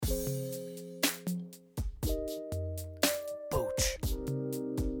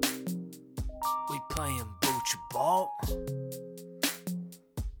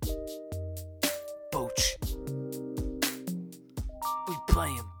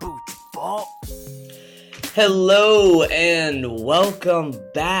Ball. Hello and welcome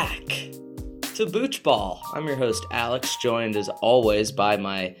back to Booch Ball. I'm your host Alex, joined as always by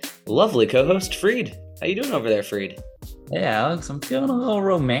my lovely co-host Freed. How you doing over there, Freed? Hey Alex, I'm feeling a little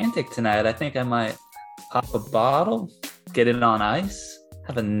romantic tonight. I think I might pop a bottle, get it on ice,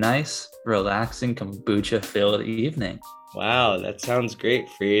 have a nice, relaxing kombucha-filled evening. Wow, that sounds great,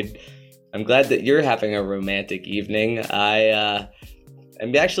 Freed. I'm glad that you're having a romantic evening.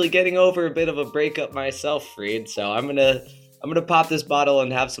 I'm actually getting over a bit of a breakup myself, Freed. So I'm gonna pop this bottle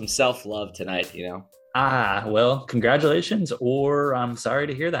and have some self-love tonight. Well, congratulations, or I'm sorry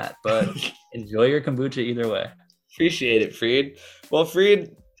to hear that, but enjoy your kombucha either way. Appreciate it, Freed. Well,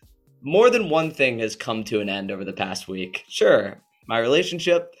 Freed, more than one thing has come to an end over the past week. Sure, my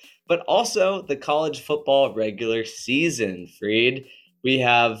relationship, but also the college football regular season, Freed. We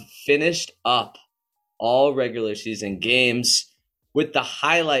have finished up all regular season games, with the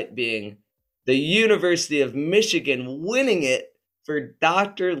highlight being the University of Michigan winning it for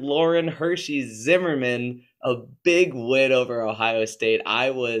Dr. Lauren Hershey Zimmerman, a big win over Ohio State.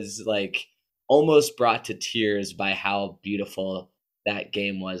 I was almost brought to tears by how beautiful that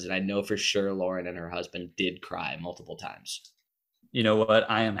game was. And I know for sure Lauren and her husband did cry multiple times. You know what?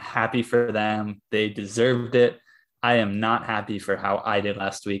 I am happy for them. They deserved it. I am not happy for how I did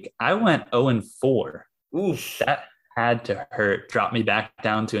last week. I went 0-4. Oof. That had to hurt. Dropped me back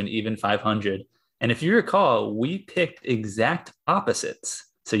down to an even 500. And if you recall, we picked exact opposites.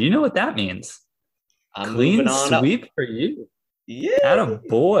 So you know what that means. Clean sweep for you. Yeah.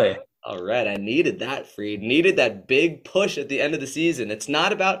 Attaboy. All right. I needed that, Freed. Needed that big push at the end of the season. It's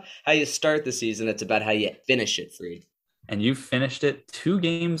not about how you start the season. It's about how you finish it, Freed. And you finished it 2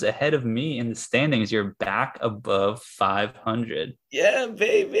 games ahead of me in the standings. You're back above 500. Yeah,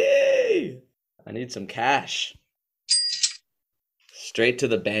 baby. I need some cash. Straight to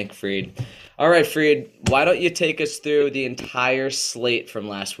the bank, Freed. All right, Freed, why don't you take us through the entire slate from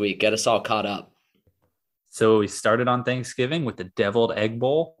last week? Get us all caught up. So we started on Thanksgiving with the Deviled Egg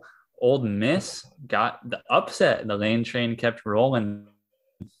Bowl. Ole Miss got the upset. The Lane Train kept rolling.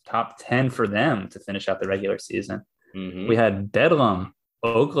 Top 10 for them to finish out the regular season. Mm-hmm. We had Bedlam,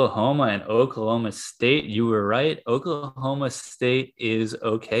 Oklahoma, and Oklahoma State. You were right. Oklahoma State is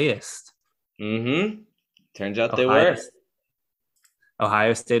okayest. Mm-hmm. Turns out they were.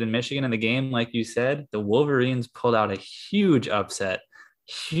 Ohio State and Michigan in the game, like you said, the Wolverines pulled out a huge upset,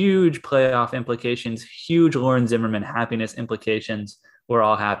 huge playoff implications, huge Lauren Zimmerman happiness implications. We're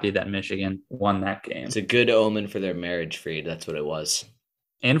all happy that Michigan won that game. It's a good omen for their marriage, Freed. That's what it was.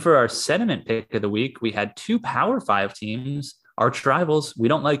 And for our sentiment pick of the week, we had 2 Power 5 teams, arch rivals. We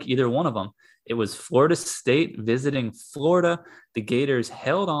don't like either one of them. It was Florida State visiting Florida. The Gators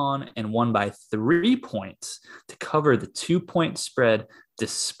held on and won by 3 points to cover the 2-point spread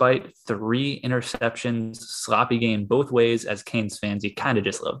despite 3 interceptions, sloppy game both ways. As Canes fans, you kind of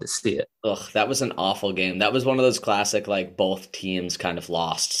just love to see it. Ugh, that was an awful game. That was one of those classic, both teams kind of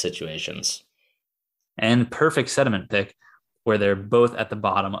lost situations. And perfect sentiment pick, where they're both at the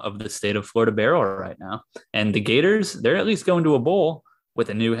bottom of the state of Florida barrel right now. And the Gators, they're at least going to a bowl with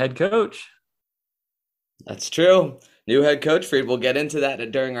a new head coach. That's true. New head coach, Freed. We'll get into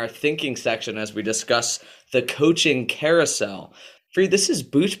that during our thinking section as we discuss the coaching carousel. Freed, this is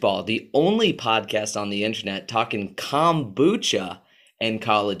Booch Ball, the only podcast on the internet talking kombucha and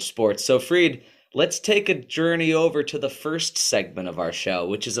college sports. So, Freed, let's take a journey over to the first segment of our show,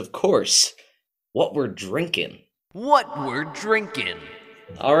 which is, of course, what we're drinking. What we're drinking.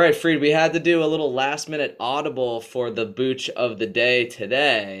 All right, Freed, we had to do a little last-minute audible for the Booch of the day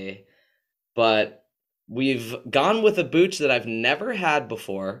today, but we've gone with a Booch that I've never had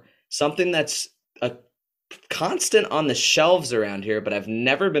before, something that's a constant on the shelves around here, but I've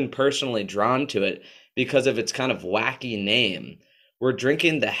never been personally drawn to it because of its kind of wacky name. We're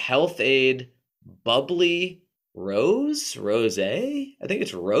drinking the Health Aid Bubbly Rosé? I think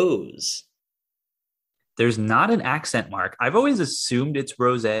it's Rose. There's not an accent mark. I've always assumed it's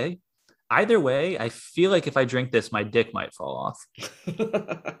rosé. Either way, I feel like if I drink this, my dick might fall off.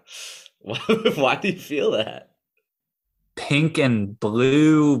 Why do you feel that? Pink and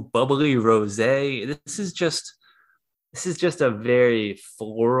blue, bubbly rosé. This is just a very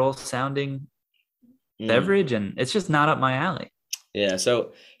floral sounding beverage, and it's just not up my alley. Yeah,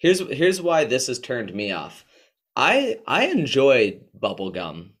 so here's why this has turned me off. I enjoy bubble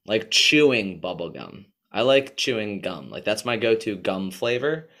gum, like chewing bubble gum. I like chewing gum. That's my go-to gum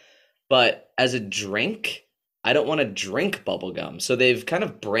flavor. But as a drink, I don't want to drink bubble gum. So they've kind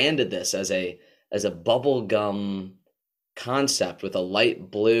of branded this as a bubble gum concept with a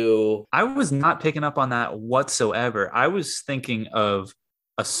light blue. I was not picking up on that whatsoever. I was thinking of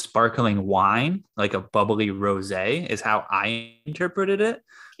a sparkling wine, like a bubbly rosé, is how I interpreted it.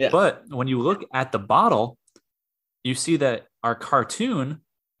 Yeah. But when you look at the bottle, you see that our cartoon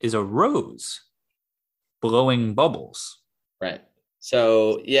is a rose blowing bubbles. Right.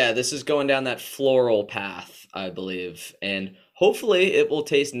 So, yeah, this is going down that floral path, I believe. And hopefully it will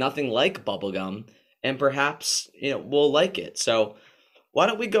taste nothing like bubblegum and perhaps, we'll like it. So, why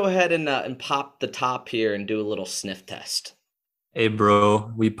don't we go ahead and pop the top here and do a little sniff test? Hey,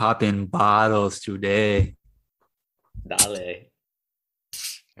 bro, we pop in bottles today. Dale.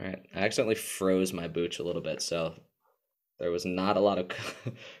 All right. I accidentally froze my booch a little bit, so there was not a lot of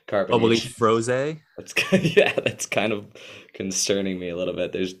Bubbly carbonation. froze. That's kind of concerning me a little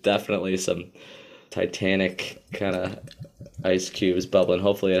bit. There's definitely some Titanic kind of ice cubes bubbling.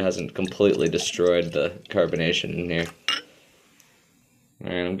 Hopefully it hasn't completely destroyed the carbonation in here. All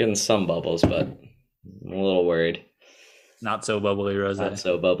right, I'm getting some bubbles, but I'm a little worried. Not so bubbly rose. Not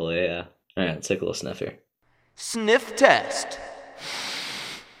so bubbly, yeah. All right, let's take a little sniff here. Sniff test.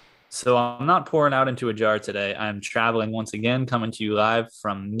 So I'm not pouring out into a jar today. I'm traveling once again, coming to you live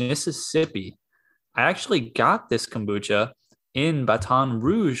from Mississippi. I actually got this kombucha in Baton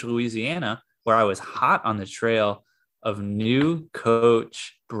Rouge, Louisiana, where I was hot on the trail of new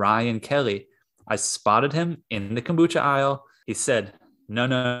coach Brian Kelly. I spotted him in the kombucha aisle. He said, no.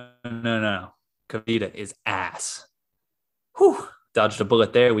 KeVita is ass. Whew, dodged a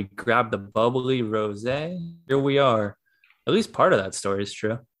bullet there. We grabbed the bubbly rosé. Here we are. At least part of that story is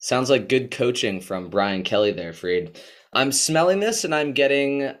true. Sounds like good coaching from Brian Kelly there, Freed. I'm smelling this and I'm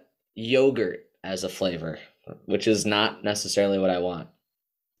getting yogurt as a flavor, which is not necessarily what I want.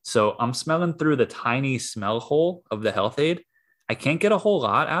 So I'm smelling through the tiny smell hole of the Health Aid. I can't get a whole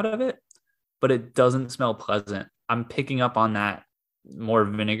lot out of it, but it doesn't smell pleasant. I'm picking up on that more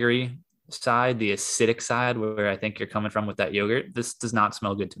vinegary side, the acidic side, where I think you're coming from with that yogurt. This does not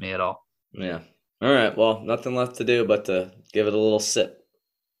smell good to me at all. Yeah. All right. Well, nothing left to do but to give it a little sip.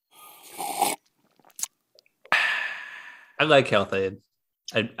 I like Health Aid.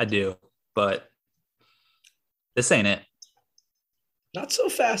 I do, but this ain't it. Not so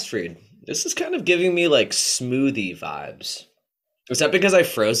fast, Freed. This is kind of giving me like smoothie vibes. Is that because I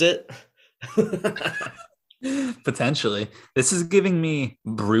froze it? Potentially. This is giving me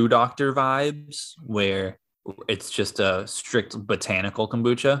Brew Doctor vibes, where it's just a strict botanical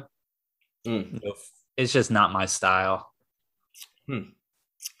kombucha. It's just not my style. I'm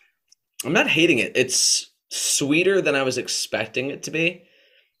not hating it. It's sweeter than I was expecting it to be.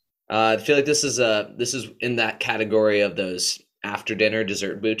 I feel like this is in that category of those after dinner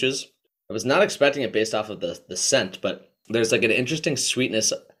dessert booches. I was not expecting it based off of the scent, but there's like an interesting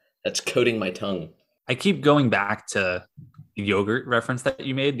sweetness that's coating my tongue. I keep going back to the yogurt reference that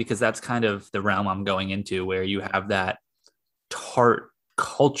you made because that's kind of the realm I'm going into, where you have that tart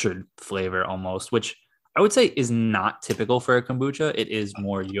cultured flavor almost, which I would say is not typical for a kombucha. It is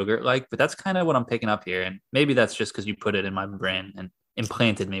more yogurt-like, but that's kind of what I'm picking up here. And maybe that's just because you put it in my brain and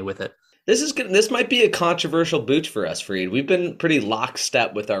implanted me with it. This is good. This might be a controversial booch for us, Freed. We've been pretty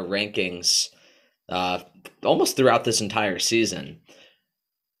lockstep with our rankings almost throughout this entire season.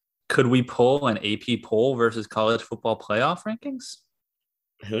 Could we pull an AP poll versus college football playoff rankings?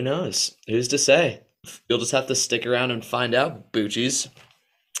 Who knows? Who's to say? You'll just have to stick around and find out, Boochies.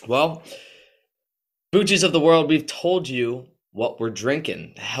 Well, Boochies of the world, we've told you what we're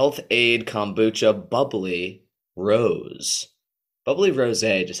drinking. Health Aid Kombucha Bubbly Rose. Bubbly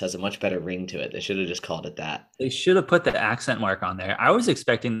Rosé just has a much better ring to it. They should have just called it that. They should have put the accent mark on there. I was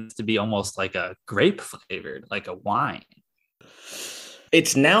expecting this to be almost like a grape flavored, like a wine.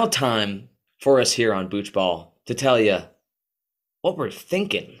 It's now time for us here on Booch Ball to tell you what we're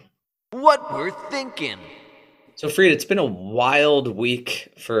thinking. What we're thinking. So, Freed, it's been a wild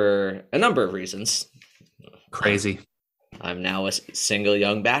week for a number of reasons. Crazy. I'm now a single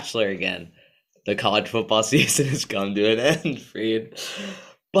young bachelor again. The college football season has come to an end, Freed.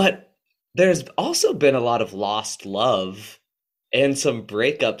 But there's also been a lot of lost love and some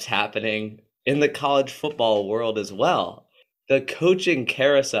breakups happening in the college football world as well. The coaching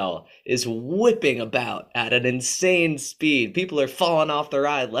carousel is whipping about at an insane speed. People are falling off the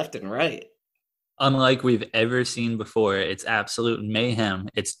ride left and right. Unlike we've ever seen before, it's absolute mayhem.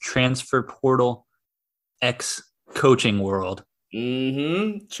 It's transfer portal X coaching world.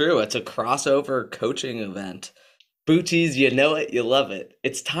 True. It's a crossover coaching event. Boochies, you know it, you love it.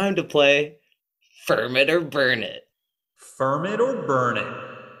 It's time to play Firm It or Burn It. Firm it or burn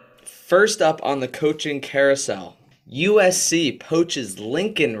it. First up on the coaching carousel, USC poaches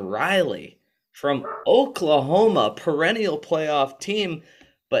Lincoln Riley from Oklahoma, perennial playoff team.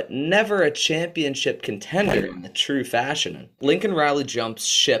 but never a championship contender in the true fashion. Lincoln Riley jumps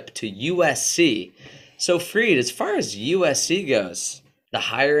ship to USC. So, Freed, as far as USC goes, the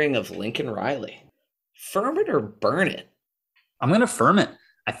hiring of Lincoln Riley, firm it or burn it? I'm going to firm it.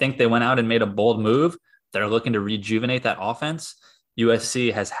 I think they went out and made a bold move. They're looking to rejuvenate that offense.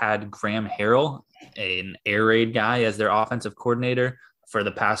 USC has had Graham Harrell, an air raid guy, as their offensive coordinator for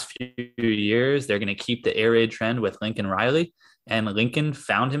the past few years. They're going to keep the air raid trend with Lincoln Riley. And Lincoln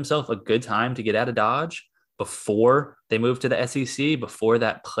found himself a good time to get out of Dodge before they move to the SEC, before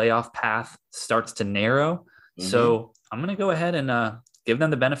that playoff path starts to narrow. Mm-hmm. So I'm going to go ahead and give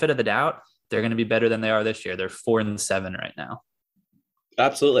them the benefit of the doubt. They're going to be better than they are this year. They're 4-7 right now.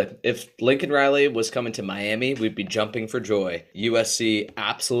 Absolutely. If Lincoln Riley was coming to Miami, we'd be jumping for joy. USC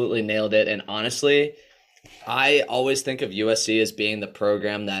absolutely nailed it. And honestly, I always think of USC as being the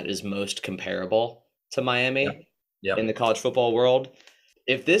program that is most comparable to Miami in the college football world.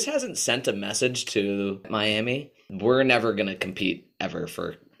 If this hasn't sent a message to Miami, we're never going to compete ever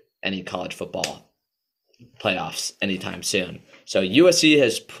for any college football playoffs anytime soon. So USC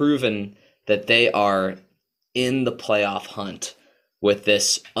has proven that they are in the playoff hunt with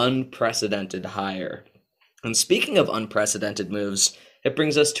this unprecedented hire. And speaking of unprecedented moves, it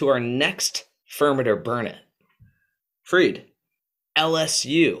brings us to our next firm it or burn it. Freed,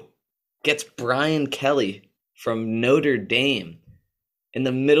 LSU gets Brian Kelly from Notre Dame in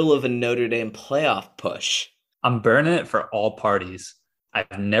the middle of a Notre Dame playoff push. I'm burning it for all parties.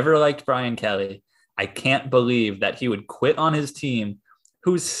 I've never liked Brian Kelly. I can't believe that he would quit on his team,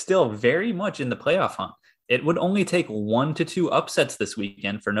 who's still very much in the playoff hunt. It would only take 1 to 2 upsets this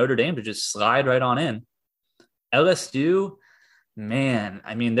weekend for Notre Dame to just slide right on in. LSU, man,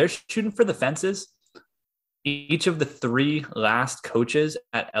 I mean, they're shooting for the fences. Each of the 3 last coaches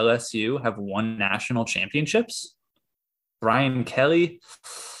at LSU have won national championships. Brian Kelly,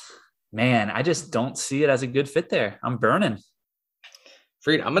 man, I just don't see it as a good fit there. I'm burning.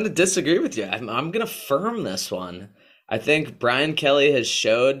 Freed, I'm going to disagree with you. I'm going to firm this one. I think Brian Kelly has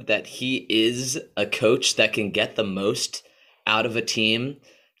showed that he is a coach that can get the most out of a team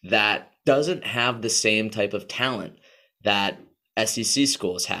that doesn't have the same type of talent that SEC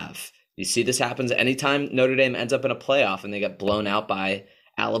schools have. You see this happens anytime Notre Dame ends up in a playoff and they get blown out by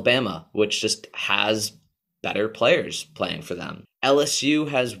Alabama, which just has better players playing for them. LSU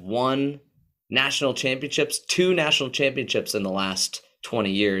has won national championships, 2 national championships in the last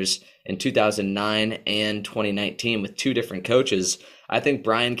 20 years, in 2009 and 2019 with 2 different coaches. I think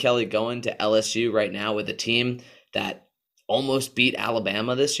Brian Kelly going to LSU right now with a team that almost beat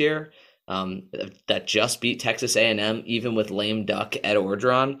Alabama this year, that just beat Texas A&M, even with lame duck Ed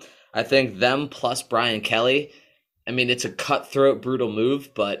Orgeron. I think them plus Brian Kelly, I mean, it's a cutthroat, brutal move,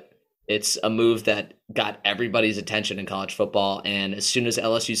 but it's a move that got everybody's attention in college football. And as soon as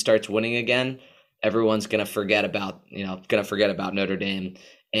LSU starts winning again, everyone's going to forget about Notre Dame.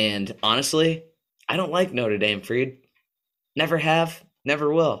 And honestly, I don't like Notre Dame, Freed. Never have,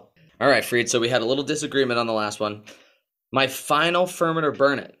 never will. All right, Freed, so we had a little disagreement on the last one. My final firm it or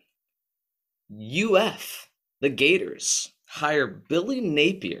burn it. UF, the Gators, hire Billy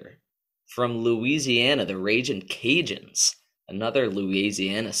Napier from Louisiana, the Ragin' Cajuns, another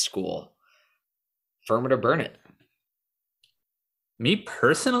Louisiana school. Firm it or burn it? Me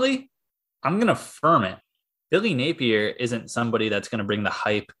personally, I'm going to firm it. Billy Napier isn't somebody that's going to bring the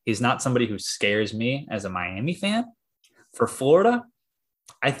hype. He's not somebody who scares me as a Miami fan. For Florida,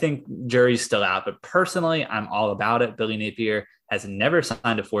 I think jury's still out. But personally, I'm all about it. Billy Napier has never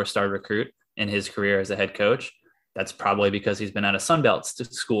signed a 4-star recruit in his career as a head coach. That's probably because he's been at a Sunbelt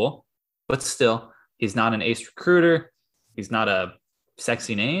school. But still, he's not an ace recruiter. He's not a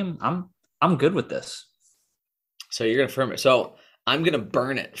sexy name. I'm good with this. So you're going to firm it. So I'm going to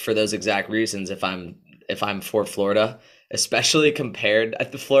burn it for those exact reasons if I'm for Florida, especially compared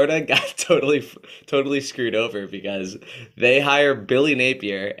at the Florida got totally screwed over because they hire Billy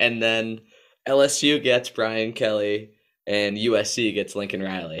Napier and then LSU gets Brian Kelly and USC gets Lincoln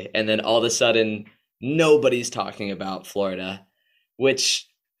Riley. And then all of a sudden nobody's talking about Florida, which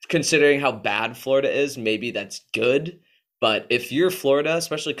considering how bad Florida is, maybe that's good. But if you're Florida,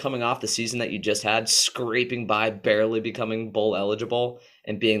 especially coming off the season that you just had, scraping by, barely becoming bowl eligible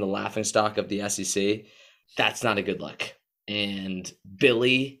and being the laughingstock of the SEC, that's not a good look. And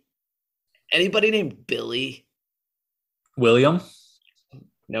Billy, anybody named Billy? William?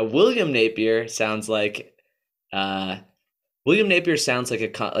 No, William Napier sounds like a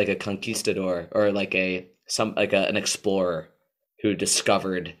conquistador or like an explorer who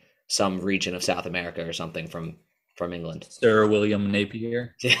discovered some region of South America or something from England. Sir William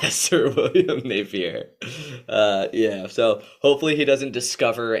Napier. Yeah, Sir William Napier. Yeah, so hopefully he doesn't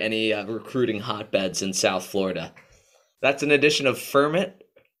discover any recruiting hotbeds in South Florida. That's an edition of Firm It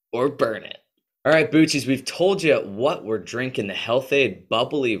or Burn It. All right, Boochies, we've told you what we're drinking, the Health-Ade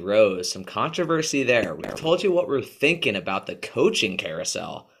Bubbly Rose. Some controversy there. We've told you what we're thinking about the coaching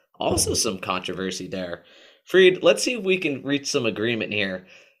carousel. Also some controversy there. Freed, let's see if we can reach some agreement here.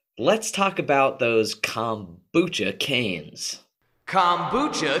 Let's talk about those kombucha canes.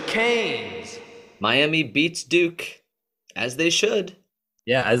 Kombucha Canes. Miami beats Duke, as they should.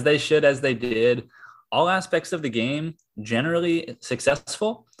 Yeah, as they should, as they did. All aspects of the game generally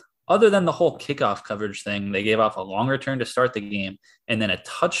successful, other than the whole kickoff coverage thing. They gave off a long return to start the game and then a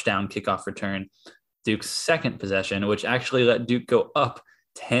touchdown kickoff return, Duke's second possession, which actually let Duke go up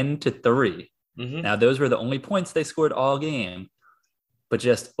 10-3. Now, those were the only points they scored all game, but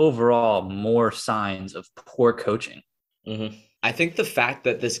just overall more signs of poor coaching. I think the fact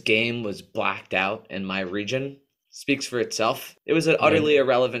that this game was blacked out in my region speaks for itself. It was an utterly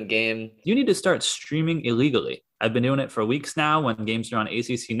irrelevant game. You need to start streaming illegally. I've been doing it for weeks now when games are on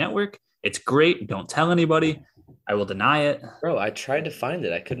ACC Network. It's great. Don't tell anybody. I will deny it. Bro, I tried to find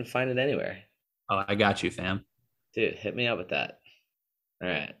it. I couldn't find it anywhere. Oh, I got you, fam. Dude, hit me up with that. All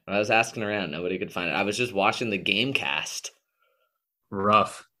right. I was asking around. Nobody could find it. I was just watching the game cast.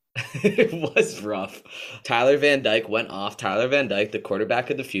 Rough. It was rough. Tyler Van Dyke went off. Tyler Van Dyke, the quarterback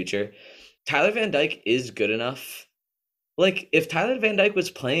of the future. Tyler Van Dyke is good enough. Like, if Tyler Van Dyke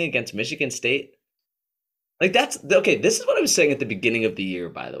was playing against Michigan State, like, that's okay. This is what I was saying at the beginning of the year,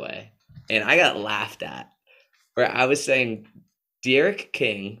 by the way. And I got laughed at. Where I was saying De'Aaron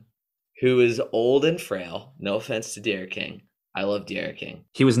King, who is old and frail. No offense to De'Aaron King. I love De'Aaron King.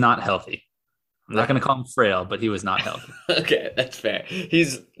 He was not healthy. I'm not going to call him frail, but he was not healthy. Okay, that's fair.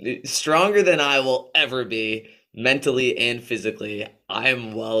 He's stronger than I will ever be, mentally and physically. I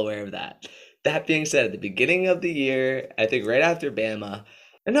am well aware of that. That being said, at the beginning of the year, I think right after Bama,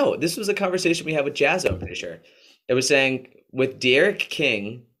 no, this was a conversation we had with Jazzo, I'm pretty sure. It was saying, with De'Aaron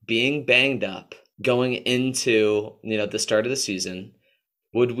King being banged up going into, the start of the season,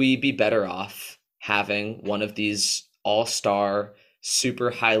 would we be better off having one of these all-star,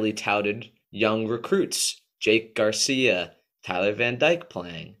 super highly touted young recruits, Jake Garcia, Tyler Van Dyke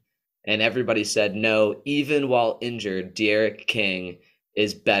playing? And everybody said no, even while injured, De'Aaron King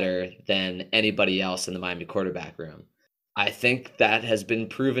is better than anybody else in the Miami quarterback room. I think that has been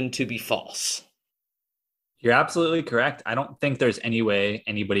proven to be false. You're absolutely correct. I don't think there's any way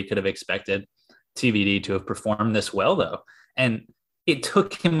anybody could have expected TVD to have performed this well, though. And it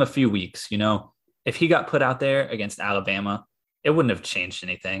took him a few weeks. If he got put out there against Alabama, it wouldn't have changed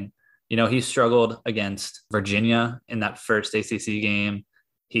anything. He struggled against Virginia in that first ACC game.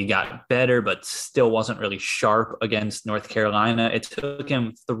 He got better, but still wasn't really sharp against North Carolina. It took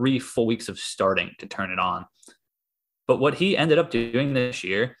him 3 full weeks of starting to turn it on. But what he ended up doing this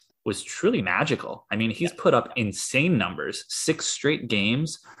year was truly magical. I mean, he's put up insane numbers, 6 straight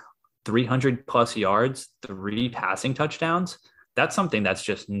games, 300 plus yards, 3 passing touchdowns. That's something that's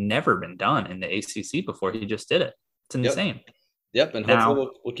just never been done in the ACC before. He just did it. It's insane. Yep, and hopefully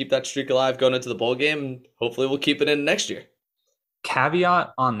we'll keep that streak alive going into the bowl game, and hopefully we'll keep it in next year.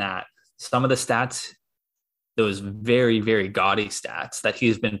 Caveat on that, some of the stats, those very, very gaudy stats that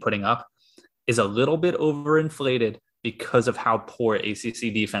he's been putting up, is a little bit overinflated because of how poor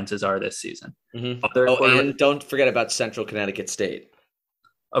ACC defenses are this season. And don't forget about Central Connecticut State.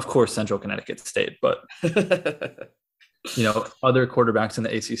 Of course, Central Connecticut State, but other quarterbacks in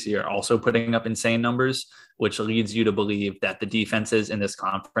the ACC are also putting up insane numbers, which leads you to believe that the defenses in this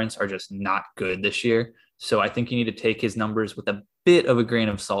conference are just not good this year. So I think you need to take his numbers with a bit of a grain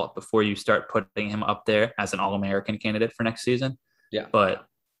of salt before you start putting him up there as an All-American candidate for next season. Yeah. But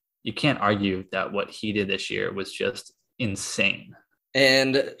you can't argue that what he did this year was just insane.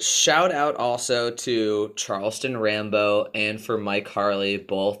 And shout out also to Charleston Rambo and for Mike Harley,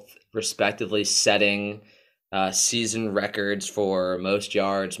 both respectively setting season records for most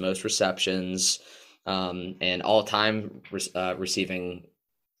yards, most receptions, and all-time receiving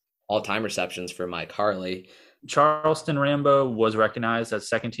all-time receptions for Mike Harley. Charleston Rambo was recognized as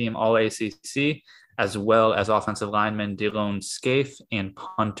second-team All-ACC, as well as offensive lineman Delone Scaife and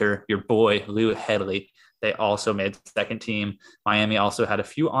punter, your boy, Lou Headley. They also made second team. Miami also had a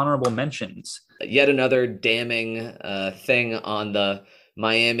few honorable mentions. Yet another damning thing on the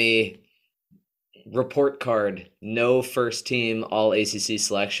Miami report card. No first team all ACC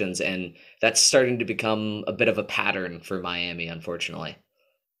selections. And that's starting to become a bit of a pattern for Miami, unfortunately.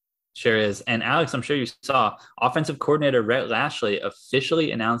 Sure is. And Alex, I'm sure you saw offensive coordinator Rhett Lashley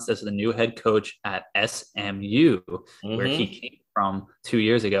officially announced as the new head coach at SMU, where he came from 2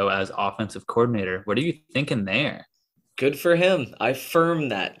 years ago as offensive coordinator. What are you thinking there? Good for him. I firm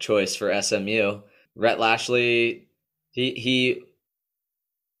that choice for SMU. Rhett Lashley, he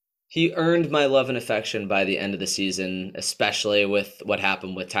he earned my love and affection by the end of the season, especially with what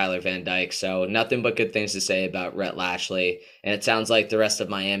happened with Tyler Van Dyke. So nothing but good things to say about Rhett Lashley. And it sounds like the rest of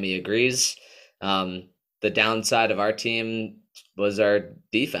Miami agrees. The downside of our team was our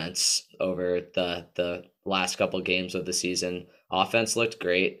defense over the last couple games of the season. Offense looked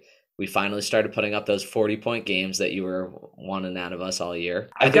great. We finally started putting up those 40-point games that you were wanting out of us all year.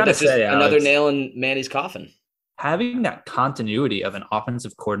 I think that's just another nail in Manny's coffin. Having that continuity of an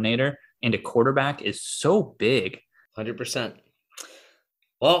offensive coordinator and a quarterback is so big. 100%.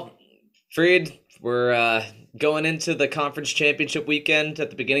 Well, Freed, we're going into the conference championship weekend at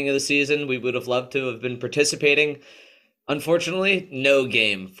the beginning of the season. We would have loved to have been participating. Unfortunately, no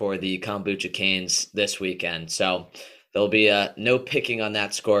game for the Kombucha Canes this weekend. So there'll be no picking on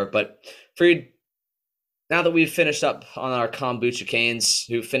that score. But Freed, now that we've finished up on our Kombucha Canes,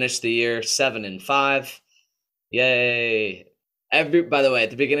 who finished the year 7-5, yay! By the way,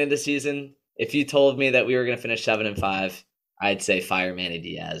 at the beginning of the season, if you told me that we were going to finish 7-5, I'd say fire Manny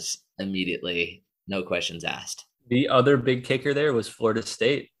Diaz immediately, no questions asked. The other big kicker there was Florida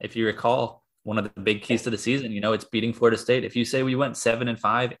State. If you recall, one of the big keys to the season, it's beating Florida State. If you say we went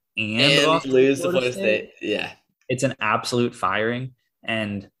 7-5 and lost lose to Florida State, yeah, it's an absolute firing.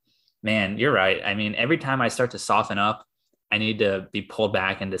 And man, you're right. I mean, every time I start to soften up, I need to be pulled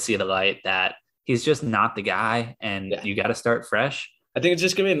back and to see the light that he's just not the guy, and you got to start fresh. I think it's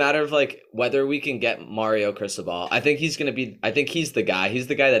just going to be a matter of whether we can get Mario Cristobal. I think he's the guy. He's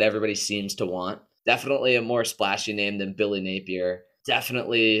the guy that everybody seems to want. Definitely a more splashy name than Billy Napier.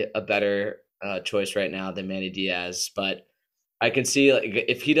 Definitely a better choice right now than Manny Diaz. But I can see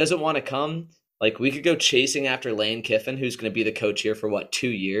if he doesn't want to come, we could go chasing after Lane Kiffin, who's going to be the coach here for 2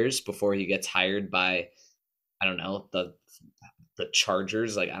 years before he gets hired by, I don't know, the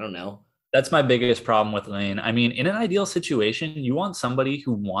Chargers. I don't know. That's my biggest problem with Lane. I mean, in an ideal situation, you want somebody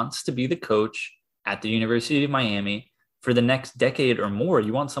who wants to be the coach at the University of Miami for the next decade or more.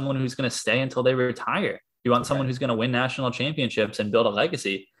 You want someone who's going to stay until they retire. You want someone who's going to win national championships and build a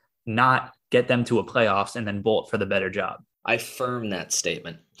legacy, not get them to a playoffs and then bolt for the better job. I firm that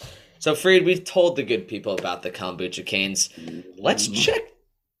statement. So, Freed, we've told the good people about the Kombucha Canes. Let's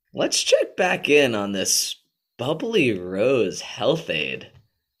check back in on this Bubbly Rose Health Aid.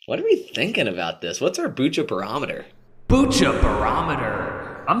 What are we thinking about this? What's our Bucha Barometer? Bucha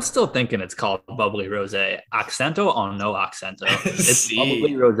Barometer. I'm still thinking it's called Bubbly Rose. Accento or no accento? It's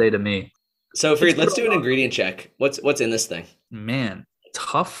Bubbly Rose to me. So, Freed, let's do an ingredient check. What's in this thing? Man,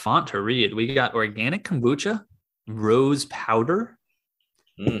 tough font to read. We got organic kombucha, rose powder,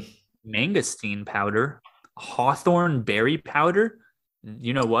 mangosteen powder, hawthorn berry powder.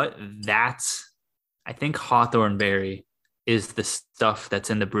 You know what? I think hawthorn berry is the stuff that's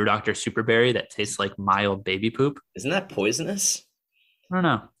in the Brew Doctor Super Berry that tastes like mild baby poop. Isn't that poisonous? I don't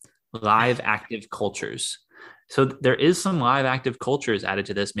know. Live active cultures. So there is some live active cultures added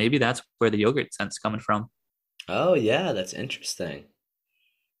to this. Maybe that's where the yogurt scent's coming from. Oh, yeah, that's interesting.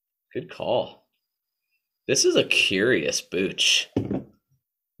 Good call. This is a curious booch.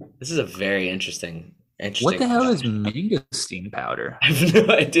 This is a very interesting. What the hell is mangosteen powder? I have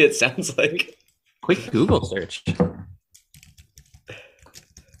no idea. It sounds like... Quick Google search.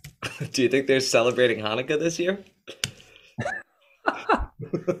 Do you think they're celebrating Hanukkah this year?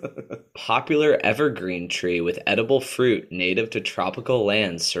 Popular evergreen tree with edible fruit native to tropical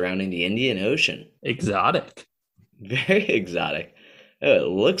lands surrounding the Indian Ocean. Exotic. Very exotic. Oh, it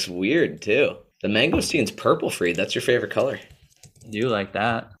looks weird, too. The mangosteen's purple, Freed. That's your favorite color. You like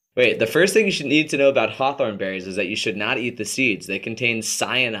that. Wait, the first thing you should need to know about hawthorn berries is that you should not eat the seeds. They contain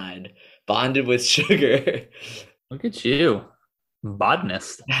cyanide bonded with sugar. Look at you.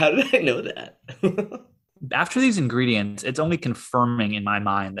 Botanist. How did I know that? After these ingredients, it's only confirming in my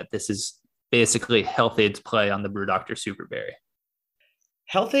mind that this is basically Health Aid's play on the Brew Doctor Super Berry.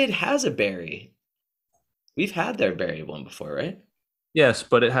 Health Aid has a berry. We've had their berry one before, right? Yes,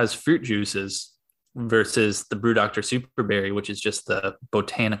 but it has fruit juices versus the Brew Doctor Super Berry, which is just the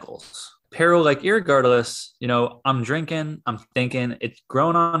botanicals. Pero, irregardless, I'm drinking, I'm thinking, it's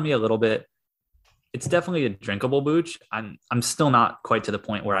grown on me a little bit. It's definitely a drinkable booch. I'm still not quite to the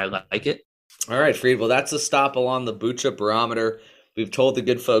point where I like it. All right, Freed. Well, that's a stop along the Bucha Barometer. We've told the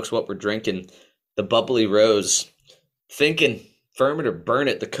good folks what we're drinking. The Bubbly Rose. Thinking, firm it or burn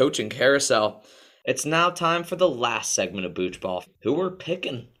it, the coaching carousel. It's now time for the last segment of Booch Ball. Who we're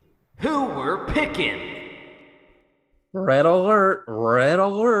picking? Who we're picking? Red alert, red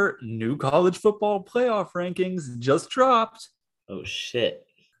alert. New college football playoff rankings just dropped. Oh, shit.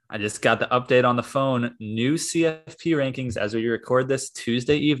 I just got the update on the phone. New CFP rankings as we record this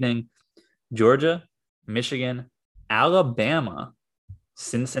Tuesday evening. Georgia, Michigan, Alabama,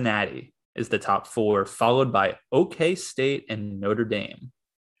 Cincinnati is the top 4, followed by OK State and Notre Dame,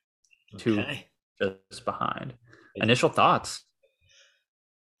 two Okay. just behind. Initial thoughts?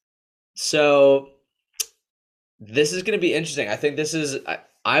 So this is going to be interesting. I think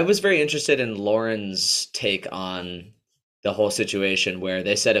I was very interested in Lauren's take on the whole situation where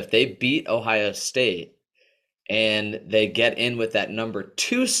they said if they beat Ohio State and they get in with that number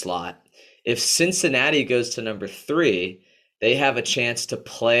 2 slot, if Cincinnati goes to number 3, they have a chance to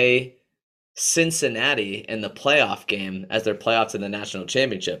play Cincinnati in the playoff game as their playoffs in the national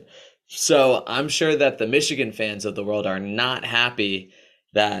championship. So I'm sure that the Michigan fans of the world are not happy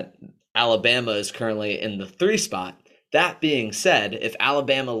that Alabama is currently in the 3 spot. That being said, if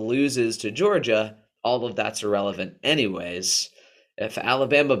Alabama loses to Georgia, all of that's irrelevant anyways. If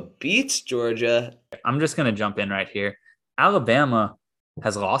Alabama beats Georgia, I'm just going to jump in right here. Alabama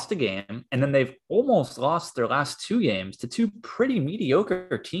has lost a game, and then they've almost lost their last 2 games to 2 pretty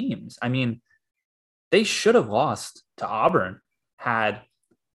mediocre teams. I mean, they should have lost to Auburn had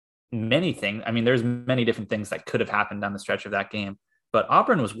many things. I mean, there's many different things that could have happened down the stretch of that game, but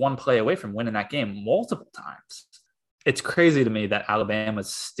Auburn was 1 play away from winning that game multiple times. It's crazy to me that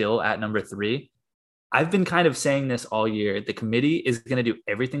Alabama's still at number 3. I've been kind of saying this all year. The committee is going to do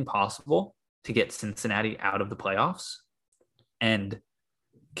everything possible to get Cincinnati out of the playoffs, and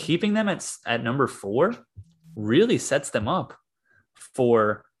keeping them at number 4 really sets them up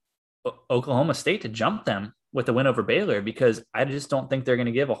for Oklahoma State to jump them with a win over Baylor, because I just don't think they're going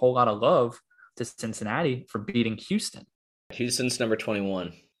to give a whole lot of love to Cincinnati for beating Houston. Houston's number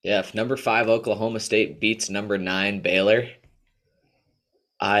 21. Yeah, if number 5 Oklahoma State beats number 9 Baylor,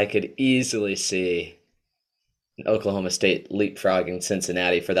 I could easily see Oklahoma State leapfrogging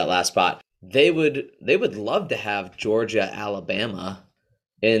Cincinnati for that last spot. They would love to have Georgia, Alabama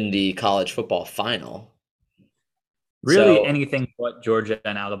in the college football final. Really, So, anything but Georgia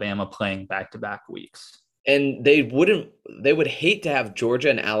and Alabama playing back-to-back weeks. and they would hate to have Georgia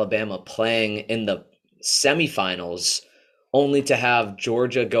and Alabama playing in the semifinals only to have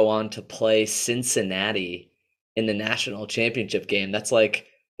Georgia go on to play Cincinnati in the national championship game. That's like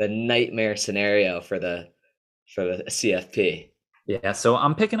the nightmare scenario for the CFP. Yeah, so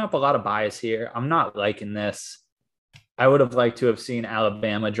I'm picking up a lot of bias here. I'm not liking this. I would have liked to have seen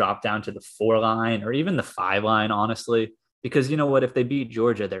Alabama drop down to the 4 line or even the 5 line, honestly, because you know what? If they beat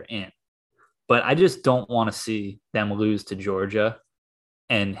Georgia, they're in. But I just don't want to see them lose to Georgia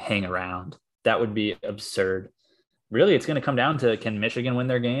and hang around. That would be absurd. Really, it's going to come down to, can Michigan win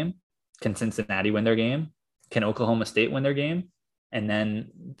their game? Can Cincinnati win their game? Can Oklahoma State win their game? And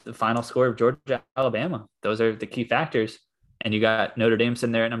then the final score of Georgia, Alabama. Those are the key factors. And you got Notre Dame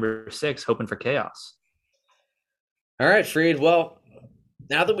sitting there at number 6, hoping for chaos. All right, Freed. Well,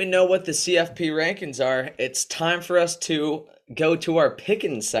 now that we know what the CFP rankings are, it's time for us to go to our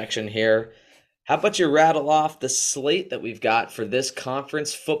picking section here. How about you rattle off the slate that we've got for this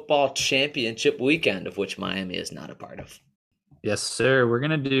conference football championship weekend, of which Miami is not a part of? Yes, sir. We're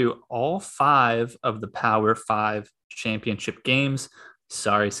going to do all 5 of the Power 5 championship games.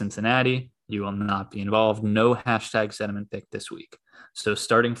 Sorry, Cincinnati, you will not be involved. No hashtag sentiment pick this week. So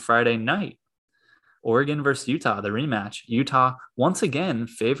starting Friday night, Oregon versus Utah, the rematch. Utah, once again,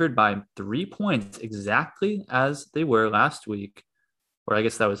 favored by 3 points, exactly as they were last week. Or I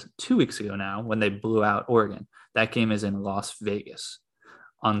guess that was 2 weeks ago now when they blew out Oregon. That game is in Las Vegas.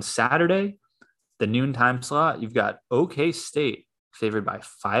 On Saturday, the noon time slot, you've got OK State favored by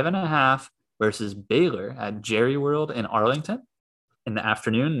 5.5 versus Baylor at Jerry World in Arlington. In the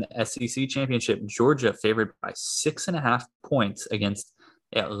afternoon, the SEC Championship, Georgia favored by 6.5 points against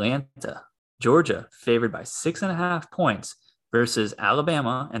Atlanta. Georgia favored by 6.5 points versus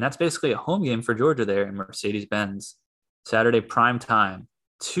Alabama, and that's basically a home game for Georgia there in Mercedes-Benz. Saturday prime time,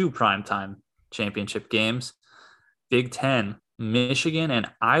 2 primetime championship games. Big Ten, Michigan and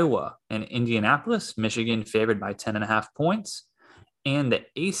Iowa and Indianapolis. Michigan favored by 10.5 points. And the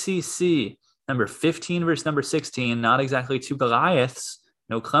ACC, number 15 versus number 16, not exactly 2 Goliaths.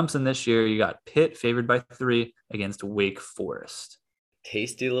 No Clemson this year. You got Pitt favored by 3 against Wake Forest.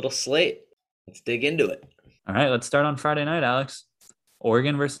 Tasty little slate. Let's dig into it. All right, let's start on Friday night, Alex.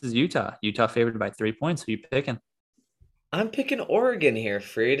 Oregon versus Utah. Utah favored by 3 points. Who are you picking? I'm picking Oregon here,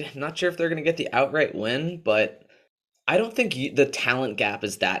 Freed. Not sure if they're going to get the outright win, but I don't think the talent gap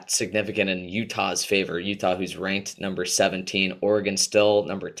is that significant in Utah's favor. Utah, who's ranked number 17, Oregon still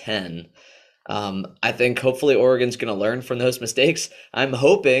number 10. I think hopefully Oregon's going to learn from those mistakes. I'm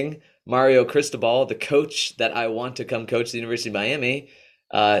hoping Mario Cristobal, the coach that I want to come coach the University of Miami,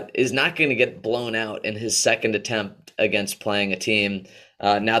 is not going to get blown out in his second attempt against playing a team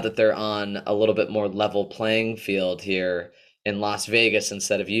now that they're on a little bit more level playing field here in Las Vegas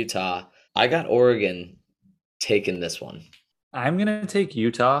instead of Utah. I got Oregon taking this one. I'm going to take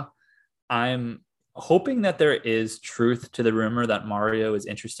Utah. I'm hoping that there is truth to the rumor that Mario is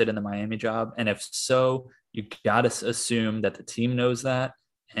interested in the Miami job. And if so, you got to assume that the team knows that,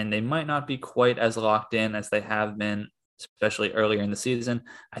 and they might not be quite as locked in as they have been, especially earlier in the season.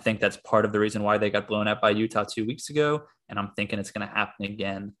 I think that's part of the reason why they got blown out by Utah 2 weeks ago. And I'm thinking it's going to happen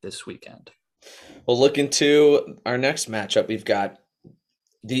again this weekend. Well, looking to our next matchup, we've got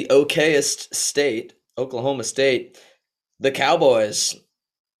the okayest state, Oklahoma State, the Cowboys,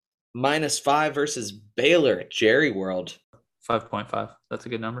 -5 versus Baylor at Jerry World. 5.5. That's a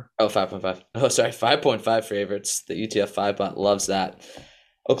good number. Oh, 5.5. Oh, sorry, 5.5 favorites. The UTF 5 bot loves that.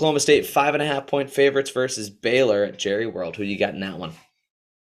 Oklahoma State 5.5-point favorites versus Baylor at Jerry World. Who you got in that one?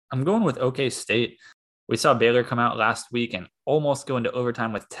 I'm going with OK State. We saw Baylor come out last week and almost go into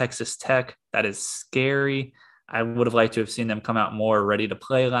overtime with Texas Tech. That is scary. I would have liked to have seen them come out more ready to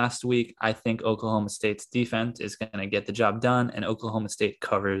play last week. I think Oklahoma State's defense is going to get the job done, and Oklahoma State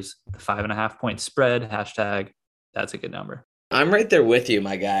covers the 5.5-point spread. Hashtag, that's a good number. I'm right there with you,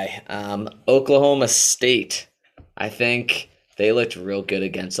 my guy. Oklahoma State, I think they looked real good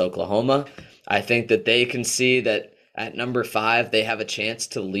against Oklahoma. I think that they can see that at number 5, they have a chance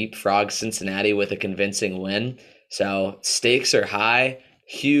to leapfrog Cincinnati with a convincing win. So stakes are high,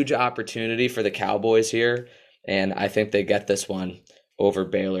 huge opportunity for the Cowboys here. And I think they get this one over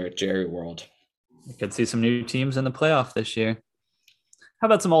Baylor at Jerry World. We could see some new teams in the playoff this year. How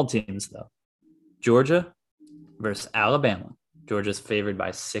about some old teams, though? Georgia versus Alabama. Georgia's favored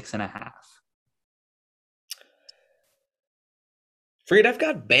by 6.5. Freed, I've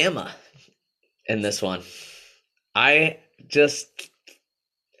got Bama in this one. I've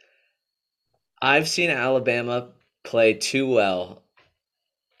seen Alabama play too well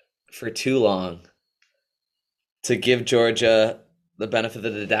for too long to give Georgia the benefit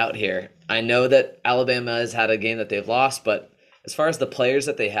of the doubt here. I know that Alabama has had a game that they've lost, but as far as the players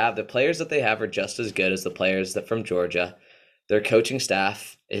that they have are just as good as the players that from Georgia. Their coaching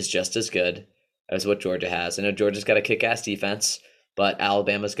staff is just as good as what Georgia has. I know Georgia's got a kick-ass defense, but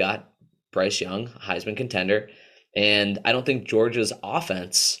Alabama's got Bryce Young, Heisman contender, and I don't think Georgia's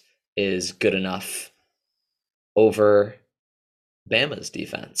offense is good enough over Bama's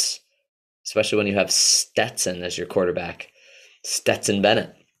defense, especially when you have Stetson as your quarterback, Stetson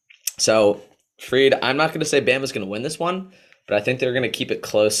Bennett. So, Freed, I'm not going to say Bama's going to win this one, but I think they're going to keep it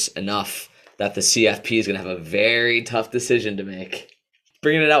close enough that the CFP is going to have a very tough decision to make.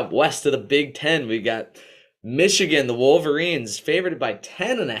 Bringing it out west to the Big Ten, we got Michigan, the Wolverines, favored by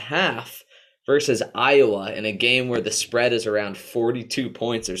 10.5 versus Iowa in a game where the spread is around 42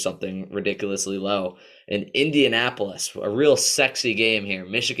 points or something ridiculously low. In Indianapolis, a real sexy game here.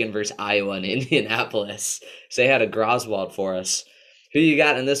 Michigan versus Iowa in Indianapolis. Say hi to Groswald for us. Who you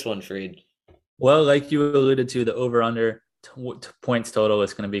got in this one, Freed? Well, like you alluded to, the over-under points total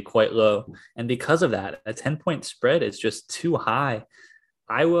is going to be quite low. And because of that, a 10-point spread is just too high.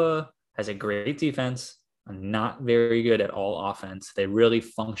 Iowa has a great defense, not very good at all offense. They really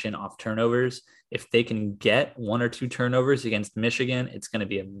function off turnovers. If they can get 1 or 2 turnovers against Michigan, it's going to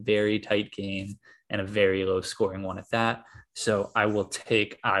be a very tight game and a very low scoring one at that. So I will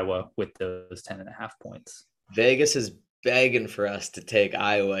take Iowa with those 10.5 points. Vegas is begging for us to take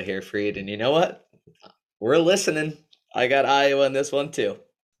Iowa here, Freed. And you know what? We're listening. I got Iowa in this one too.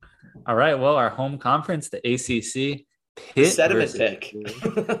 All right. Well, our home conference, the ACC, Pitt sediment pick.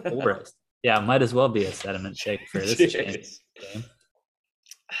 Forest. Yeah, it might as well be a sediment pick for this game.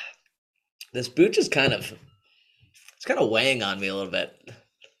 This booch is kind of weighing on me a little bit.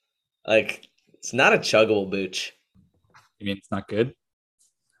 Like, it's not a chuggable booch. You mean it's not good?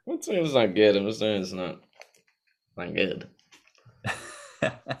 I'm not saying it's not good. I'm just saying it's not good.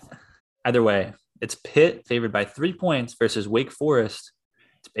 Either way, it's Pitt favored by 3 points versus Wake Forest.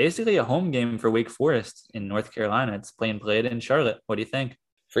 It's basically a home game for Wake Forest in North Carolina. It's played in Charlotte. What do you think?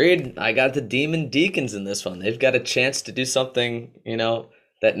 Freed, I got the Demon Deacons in this one. They've got a chance to do something,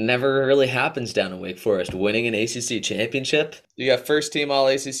 that never really happens down in Wake Forest, winning an ACC championship. You got first team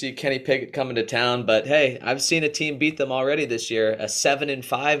All-ACC Kenny Pickett coming to town, but hey, I've seen a team beat them already this year, a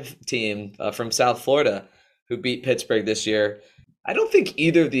 7-5 team from South Florida who beat Pittsburgh this year. I don't think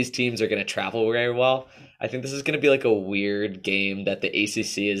either of these teams are going to travel very well. I think this is going to be like a weird game that the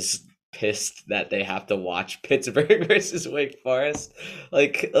ACC is pissed that they have to watch Pittsburgh versus Wake Forest.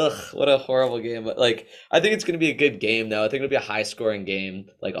 Like, ugh, what a horrible game. But like, I think it's going to be a good game, though. I think it'll be a high-scoring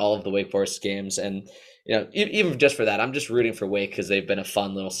game, like all of the Wake Forest games. And, even just for that, I'm just rooting for Wake because they've been a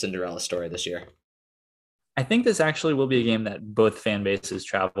fun little Cinderella story this year. I think this actually will be a game that both fan bases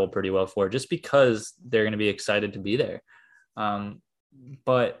travel pretty well for, just because they're going to be excited to be there.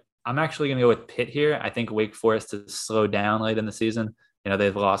 But I'm actually going to go with Pitt here. I think Wake Forest has slowed down late in the season.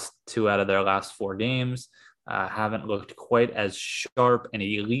 They've lost 2 out of their last 4 games, haven't looked quite as sharp and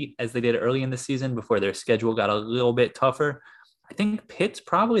elite as they did early in the season before their schedule got a little bit tougher. I think Pitt's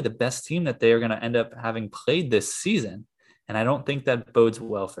probably the best team that they are going to end up having played this season. And I don't think that bodes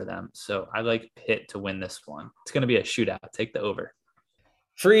well for them. So I like Pitt to win this one. It's going to be a shootout. Take the over.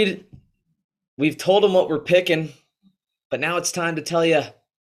 Freed, we've told them what we're picking, but now it's time to tell you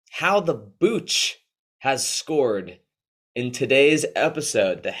how the Booch has scored in today's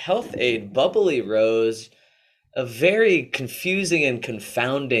episode. The Health Aid Bubbly Rose, a very confusing and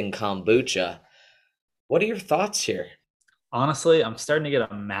confounding kombucha. What are your thoughts here? Honestly, I'm starting to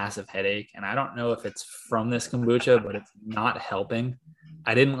get a massive headache, and I don't know if it's from this kombucha, but it's not helping.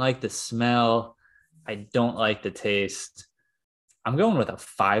 I didn't like the smell. I don't like the taste. I'm going with a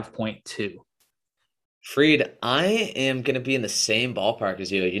 5.2. Freed, I am going to be in the same ballpark as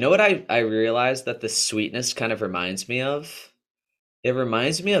you. You know what I realized that the sweetness kind of reminds me of? It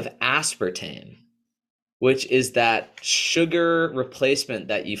reminds me of aspartame, which is that sugar replacement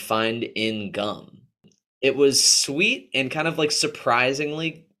that you find in gum. It was sweet and kind of like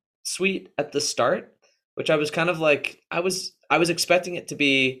surprisingly sweet at the start, which I was kind of like, I was expecting it to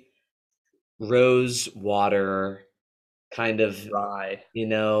be rose water, kind of Dry.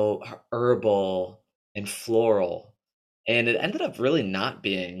 herbal and floral. And it ended up really not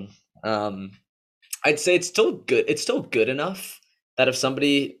being. I'd say it's still good. It's still good enough that if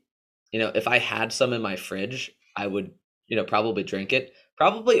somebody, if I had some in my fridge, I would, probably drink it.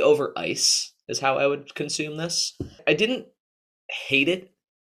 Probably over ice is how I would consume this. I didn't hate it,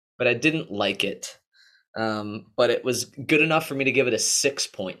 but I didn't like it. But it was good enough for me to give it a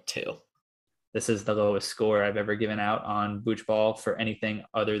 6.2. This is the lowest score I've ever given out on Booch Ball for anything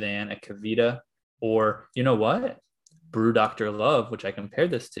other than a Kavita or, you know what? Brew Dr. Love, which I compared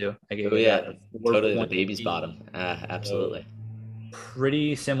this to. I gave it totally the baby's bottom. Absolutely.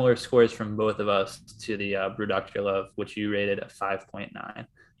 Pretty similar scores from both of us to the Brew Dr. Love, which you rated a 5.9.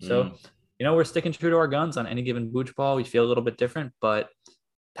 So, we're sticking true to our guns on any given Booch Ball. We feel a little bit different, but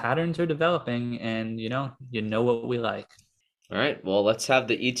patterns are developing, and you know what we like. All right. Well, let's have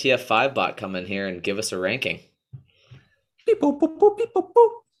the ETF 5 bot come in here and give us a ranking. Beep, boop, boop, boop, beep, boop, boop.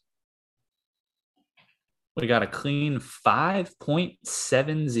 We got a clean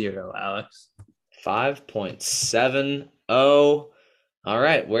 5.70, Alex. 5.70. All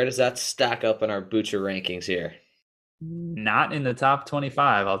right. Where does that stack up in our Boocher rankings here? Not in the top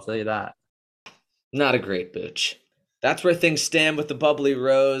 25, I'll tell you that. Not a great Booch. That's where things stand with the Bubbly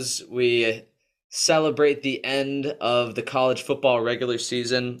Rose. We celebrate the end of the college football regular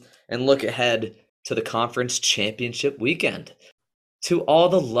season and look ahead to the conference championship weekend. To all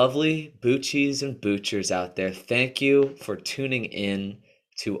the lovely Boochies and Boochers out there, thank you for tuning in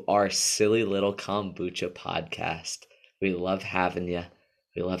to our silly little kombucha podcast. We love having you.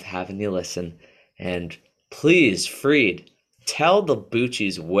 We love having you listen. And please, Freed, tell the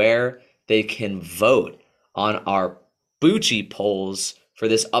Boochies where they can vote on our Boochie polls for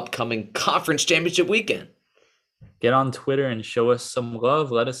this upcoming conference championship weekend. Get on Twitter and show us some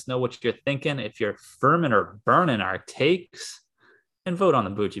love. Let us know what you're thinking. If you're firming or burning our takes, and vote on the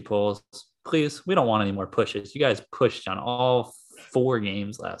Boochie polls. Please, we don't want any more pushes. You guys pushed on all 4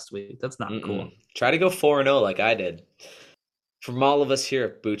 games last week. That's not cool. Try to go 4-0 like I did. From all of us here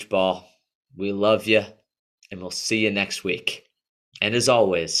at Booch Ball, we love you, and we'll see you next week. And as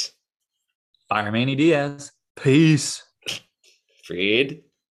always, Fire Manny Diaz. Peace. Freed.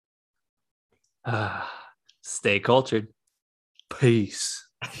 Stay cultured. Peace.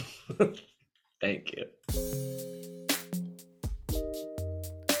 Thank you.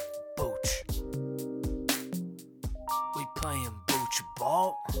 Booch. We playing Booch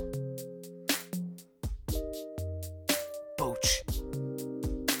ball. Booch.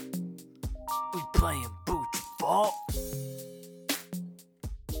 We playing Booch ball.